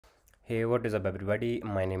Hey, what is up everybody?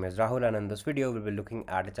 My name is Rahul and in this video we'll be looking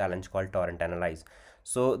at a challenge called Torrent Analyze.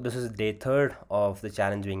 So this is day 3rd of the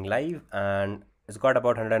challenge being live and it's got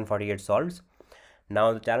about 148 solves.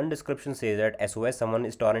 Now the challenge description says that SOS, someone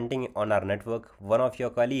is torrenting on our network. One of your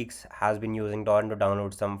colleagues has been using torrent to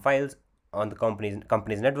download some files on the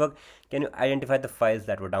company's network. Can you identify the files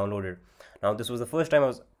that were downloaded? Now this was the first time I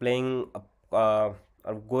was playing or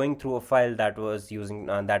going through a file that was using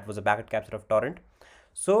that was a packet capture of torrent.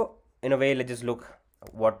 So in a way, let's just look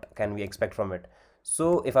what can we expect from it.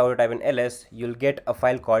 So if I were to type in ls, you'll get a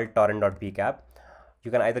file called torrent.pcap. You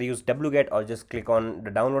can either use wget or just click on the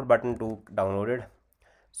download button to download it.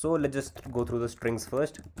 So let's just go through the strings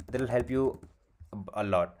first. That'll help you a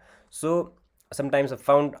lot. So sometimes I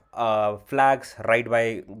found flags right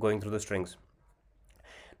by going through the strings.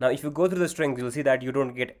 Now if you go through the strings, you'll see that you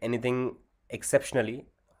don't get anything exceptionally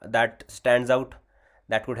that stands out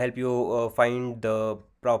that could help you find the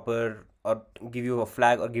proper or give you a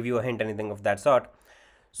flag or give you a hint, anything of that sort.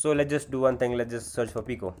 So let's just do one thing. Let's just search for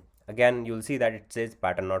Pico. Again, you'll see that it says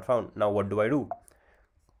pattern not found. Now what do?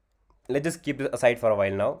 Let's just keep this aside for a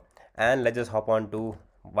while now and let's just hop on to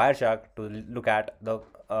Wireshark to look at the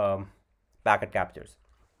packet captures.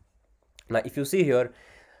 Now if you see here,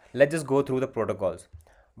 let's just go through the protocols.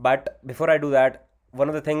 But before I do that, one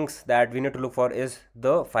of the things that we need to look for is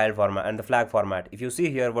the file format and the flag format. If you see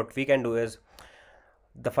here, what we can do is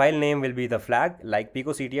the file name will be the flag, like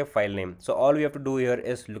PicoCTF file name. So all we have to do here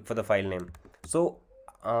is look for the file name. So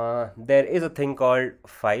there is a thing called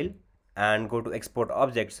file and go to export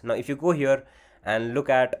objects. Now if you go here and look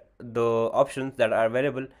at the options that are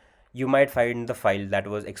available, you might find the file that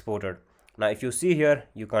was exported. Now if you see here,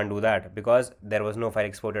 you can't do that because there was no file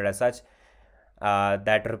exported as such.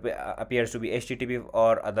 That appears to be HTTP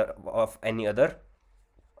or other of any other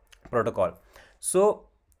protocol. So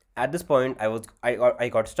at this point I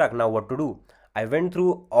got stuck. Now what to do? I went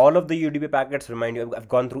through all of the UDP packets. Remind you, I've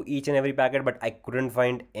gone through each and every packet, but I couldn't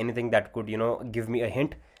find anything that could give me a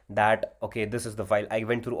hint that okay, this is the file. I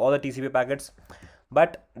went through all the TCP packets,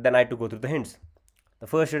 but then I had to go through the hints. The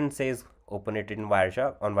first hint says open it in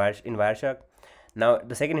Wireshark in Wireshark. Now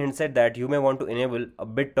the second hint said that you may want to enable a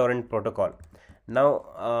BitTorrent protocol.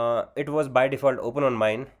 Now it was by default open on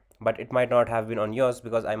mine, but it might not have been on yours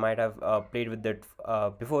because I might have played with it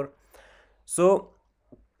before. So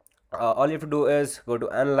all you have to do is go to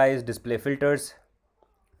Analyze, Display Filters.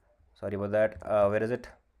 Sorry about that. Where is it?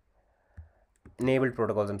 Enabled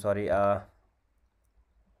protocols. I'm sorry.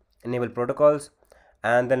 Enable protocols,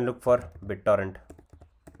 and then look for BitTorrent.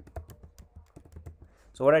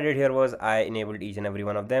 So what I did here was I enabled each and every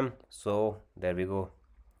one of them. So there we go.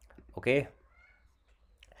 Okay.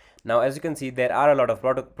 Now as you can see, there are a lot of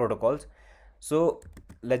protocols. So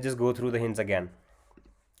let's just go through the hints again.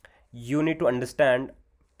 You need to understand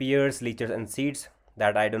peers, leechers and seeds.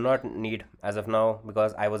 That I do not need as of now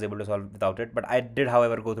because I was able to solve without it. But I did,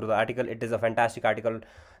 however, go through the article. It is a fantastic article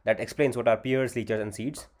that explains what are peers, leechers and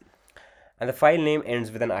seeds. And the file name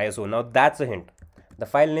ends with an ISO. Now that's a hint. The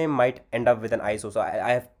file name might end up with an ISO. So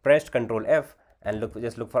I have pressed Ctrl F and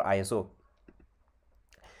just look for ISO.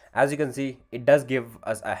 As you can see, it does give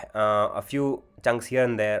us a few chunks here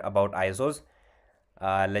and there about ISOs.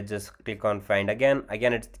 Let's just click on find again.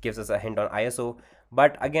 Again, it gives us a hint on ISO,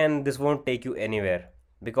 but again, this won't take you anywhere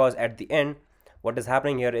because at the end, what is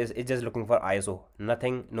happening here is it's just looking for ISO,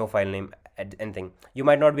 nothing, no file name, anything. You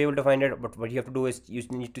might not be able to find it, but what you have to do is you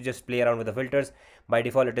need to just play around with the filters. By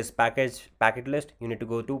default, it is packet list. You need to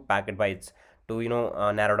go to packet bytes to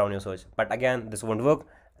narrow down your search. But again, this won't work.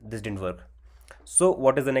 This didn't work. So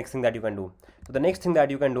what is the next thing that you can do? So the next thing that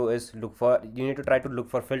you can do is you need to try to look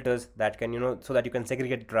for filters that can so that you can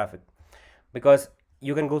segregate traffic, because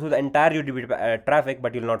you can go through the entire UDP traffic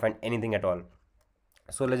but you'll not find anything at all.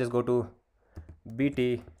 So let's just go to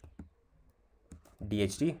BT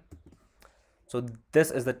DHT. So this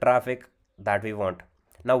is the traffic that we want.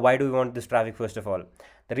 Now why do we want this traffic? First of all,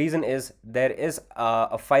 the reason is there is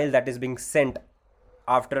a file that is being sent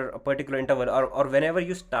after a particular interval or whenever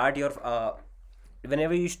you start your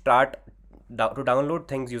to download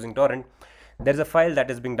things using torrent, there's a file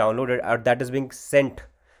that is being downloaded or that is being sent,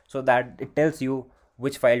 so that it tells you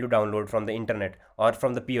which file to download from the internet or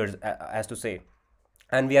from the peers, as to say,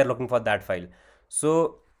 and we are looking for that file.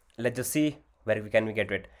 So let's just see where we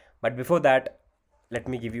get it. But before that, let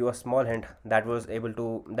me give you a small hint that I was able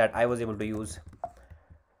to use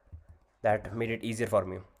that made it easier for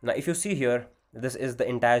me. Now if you see here, this is the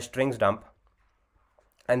entire strings dump,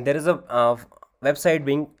 and there is a website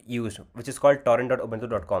being used which is called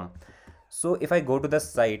torrent.ubuntu.com. So if I go to the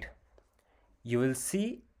site, you will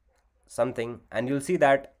see something and you'll see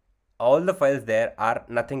that all the files there are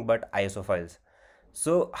nothing but ISO files.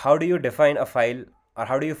 So how do you define a file, or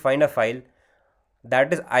how do you find a file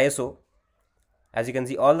that is ISO? As you can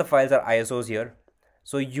see, all the files are ISOs here.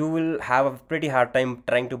 So you will have a pretty hard time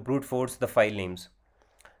trying to brute force the file names.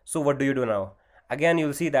 So what do you do now? Again,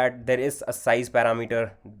 you'll see that there is a size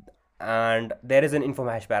parameter and there is an info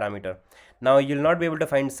hash parameter. Now you'll not be able to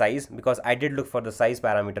find size because I did look for the size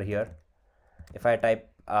parameter here. If I type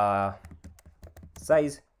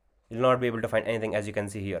size, you'll not be able to find anything, as you can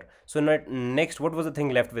see here. So next, what was the thing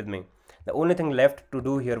left with me? The only thing left to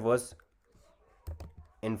do here was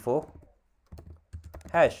info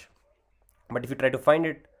hash. But if you try to find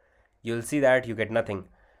it, you'll see that you get nothing.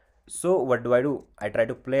 So what do? I try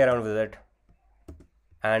to play around with it,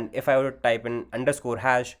 and if I were to type in underscore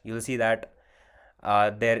hash, you'll see that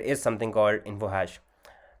there is something called info hash.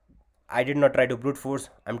 I did not try to brute force.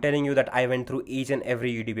 I'm telling you that I went through each and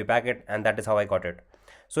every UDP packet, and that is how I got it.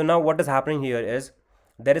 So now what is happening here is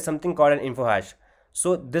there is something called an info hash.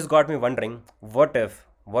 So this got me wondering, what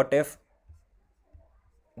if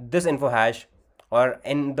this info hash, or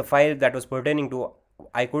in the file that was pertaining to,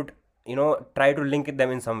 I could try to link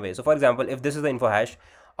them in some way. So for example, if this is the info hash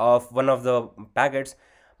of one of the packets,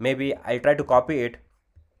 maybe I'll try to copy it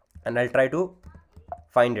and I'll try to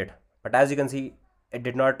find it. But as you can see, it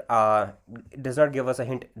does not give us a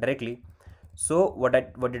hint directly. So what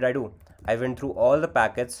did I do? I went through all the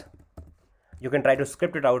packets. You can try to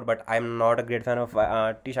script it out, but I'm not a great fan of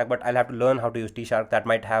T-Shark, but I'll have to learn how to use T-Shark. That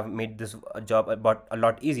might have made this job a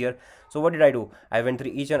lot easier. So what did I do? I went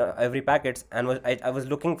through each and every packets and I was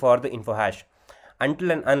looking for the info hash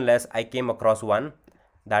until and unless I came across one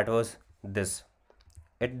that was this.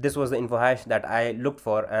 This was the info hash that I looked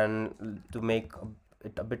for, and to make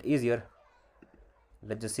it a bit easier,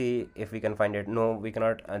 let's just see if we can find it. No, we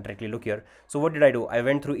cannot directly look here. So what did I do? I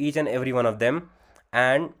went through each and every one of them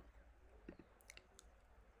and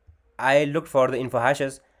I looked for the info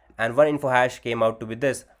hashes, and one info hash came out to be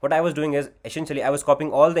this. What I was doing is essentially I was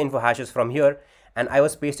copying all the info hashes from here and I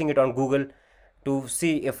was pasting it on Google to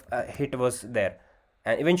see if a hit was there.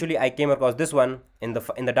 And eventually I came across this one in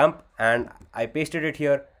the dump, and I pasted it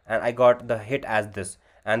here and I got the hit as this,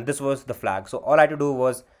 and this was the flag. So all I had to do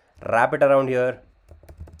was wrap it around here,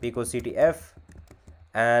 PicoCTF,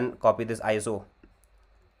 and copy this ISO,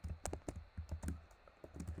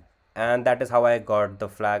 and that is how I got the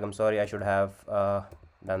flag. I'm sorry, I should have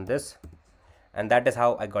done this, and that is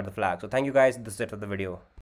how I got the flag. So thank you guys, this is it for the video.